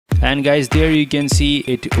and guys, there you can see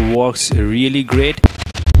it works really great.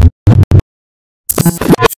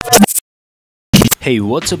 Hey,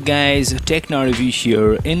 what's up guys, TechNow review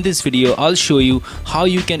here. In this video I'll show you how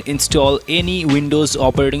you can install any Windows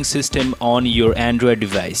operating system on your Android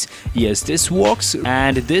device. Yes, this works,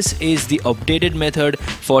 and this is the updated method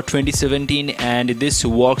for 2017, and this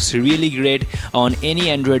works really great on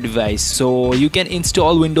any Android device. So you can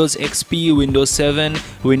install Windows XP, Windows 7,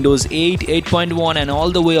 Windows 8, 8.1 and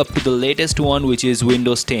all the way up to the latest one, which is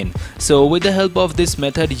Windows 10. So with the help of this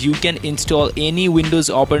method you can install any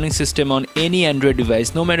Windows operating system on any Android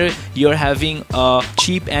device, no matter you're having a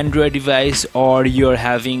cheap Android device or you're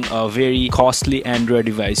having a very costly Android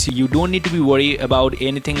device. You don't need to be worried about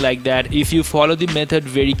anything like that. If you follow the method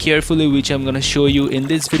very carefully, which I'm gonna show you in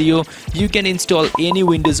this video, you can install any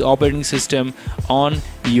Windows operating system on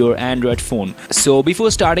your Android phone. So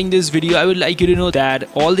before starting this video, I would like you to know that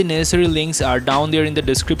all the necessary links are down there in the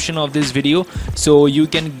description of this video, so you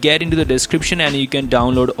can get into the description and you can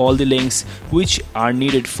download all the links which are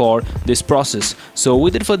needed for this process. So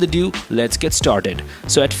without further ado, let's get started.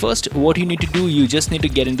 So at first, what you need to do, you just need to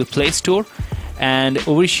get into Play Store, and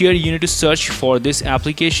over here you need to search for this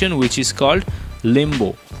application which is called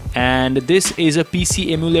Limbo. And this is a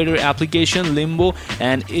PC emulator application, Limbo,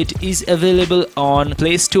 and it is available on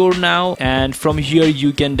Play Store now, and from here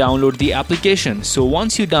you can download the application. So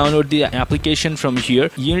once you download the application from here,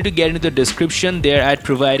 you need to get into the description. There I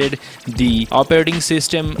provided the operating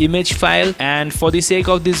system image file, and for the sake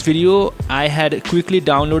of this video I had quickly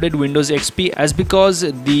downloaded Windows XP, as because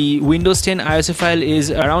the Windows 10 ISO file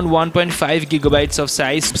is around 1.5 gigabytes of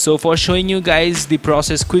size. So for showing you guys the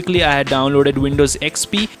process quickly, I had downloaded Windows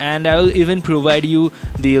XP, and I will even provide you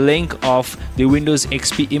the link of the Windows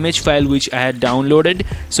XP image file which I had downloaded.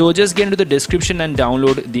 So just get into the description and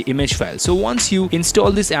download the image file. So once you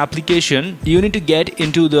install this application, you need to get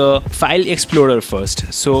into the file explorer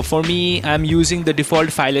first. So for me, I'm using the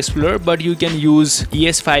default file explorer, but you can use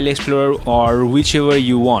ES file explorer or whichever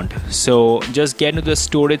you want. So just get into the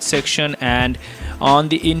storage section, and on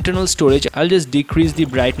the internal storage I'll just decrease the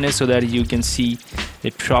brightness so that you can see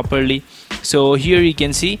it properly. So here you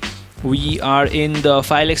can see we are in the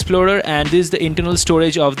file explorer, and this is the internal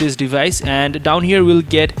storage of this device, and down here we'll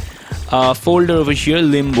get a folder over here,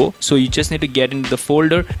 Limbo. So you just need to get into the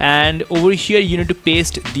folder, and over here you need to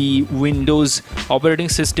paste the Windows operating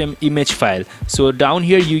system image file. So down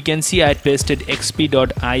here you can see I had pasted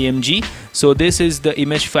xp.img. So this is the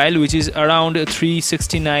image file which is around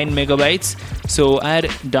 369 megabytes. So I had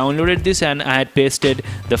downloaded this and I had pasted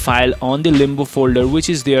the file on the Limbo folder which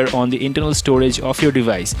is there on the internal storage of your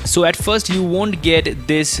device. So at first you won't get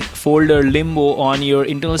this folder Limbo on your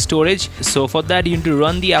internal storage. So for that you need to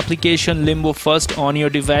run the application Limbo first on your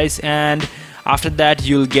device, and after that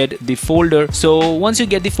you'll get the folder. So once you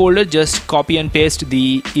get the folder, just copy and paste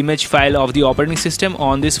the image file of the operating system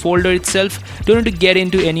on this folder itself. Don't need to get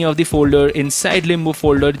into any of the folder inside Limbo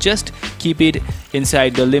folder, just keep it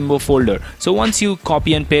inside the Limbo folder. So once you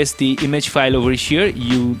copy and paste the image file over here,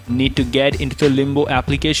 you need to get into the Limbo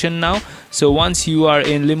application now. So once you are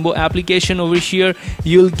in Limbo application over here,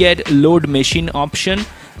 you'll get load machine option,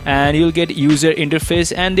 and you'll get user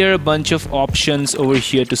interface, and there are a bunch of options over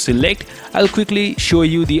here to select. I'll quickly show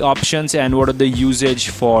you the options and what are the usage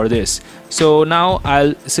for this. So now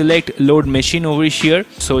I'll select load machine over here.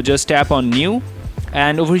 So just tap on new,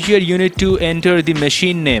 and over here you need to enter the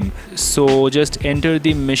machine name. So just enter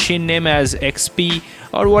the machine name as XP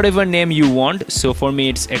or whatever name you want. So for me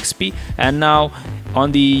it's XP, and now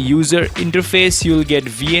on the user interface you'll get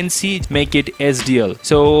VNC, make it SDL.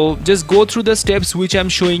 So just go through the steps which I'm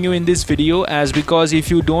showing you in this video, as because if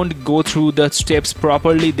you don't go through the steps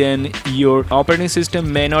properly, then your operating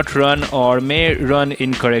system may not run or may run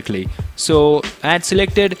incorrectly. So I had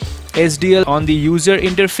selected SDL on the user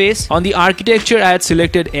interface. On the architecture I had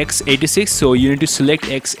selected x86, so you need to select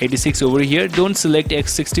x86 over here. Don't select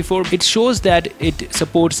x64. It shows that it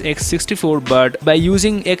supports x64, but by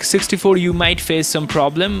using x64 you might face some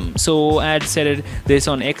problem. So I had set this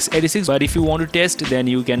on x86, but if you want to test, then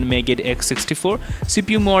you can make it x64.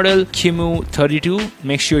 CPU model QEMU 32,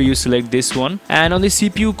 make sure you select this one, and on the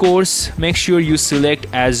CPU cores make sure you select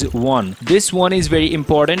as 1. This one is very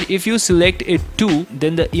important. If you select it 2,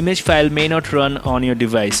 then the image file may not run on your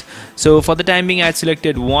device. So for the time being I had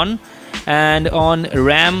selected 1, and on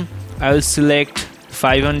RAM I will select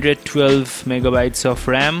 512 megabytes of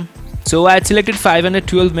RAM, So I selected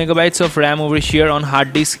 512 megabytes of RAM over here on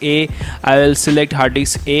hard disk A. I will select hard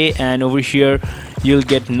disk A, and over here you'll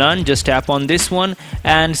get none. Just tap on this one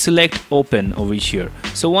and select open over here.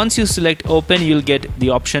 So once you select open, you'll get the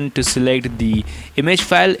option to select the image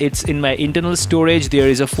file. It's in my internal storage. There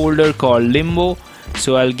is a folder called Limbo,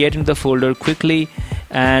 so I'll get into the folder quickly,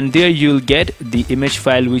 and there you'll get the image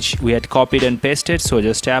file which we had copied and pasted. So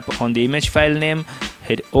just tap on the image file name,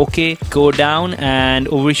 hit OK, go down, and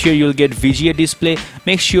over here you'll get VGA display.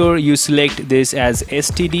 Make sure you select this as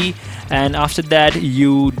STD, and after that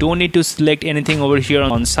you don't need to select anything over here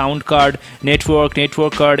on sound card, network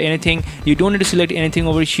card, anything. You don't need to select anything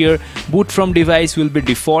over here. Boot from device will be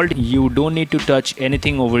default. You don't need to touch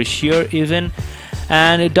anything over here even.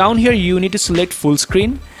 And down here you need to select full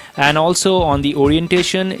screen, and also on the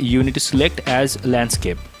orientation you need to select as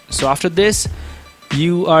landscape. So after this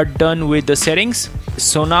you are done with the settings.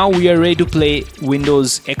 So now we are ready to play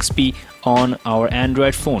Windows XP on our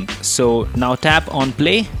Android phone. So now tap on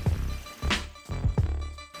play.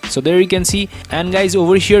 So there you can see, and guys,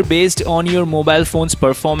 over here based on your mobile phone's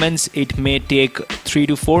performance, it may take 3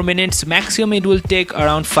 to 4 minutes. Maximum it will take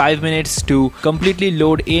around 5 minutes to completely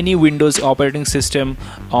load any Windows operating system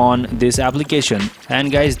on this application.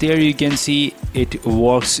 And guys, there you can see it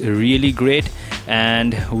works really great,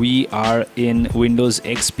 and we are in Windows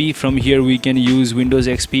XP. From here we can use Windows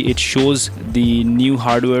XP. It shows the new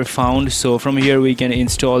hardware found, so from here we can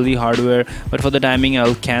install the hardware, but for the timing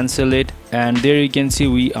I'll cancel it. And there you can see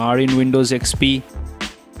we are in Windows XP,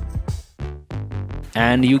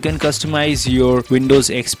 and you can customize your Windows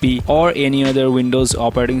XP or any other Windows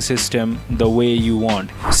operating system the way you want.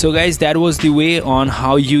 So guys, that was the way on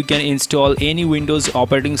how you can install any Windows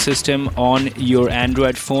operating system on your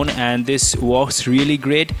Android phone, and this works really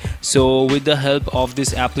great. So with the help of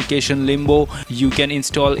this application Limbo, you can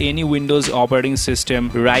install any Windows operating system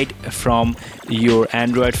right from your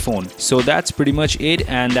Android phone. So that's pretty much it,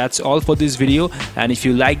 and that's all for this video. And if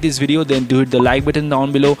you like this video, then do hit the like button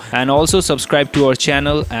down below, and also subscribe to our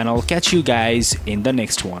channel, and I'll catch you guys in the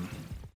next one.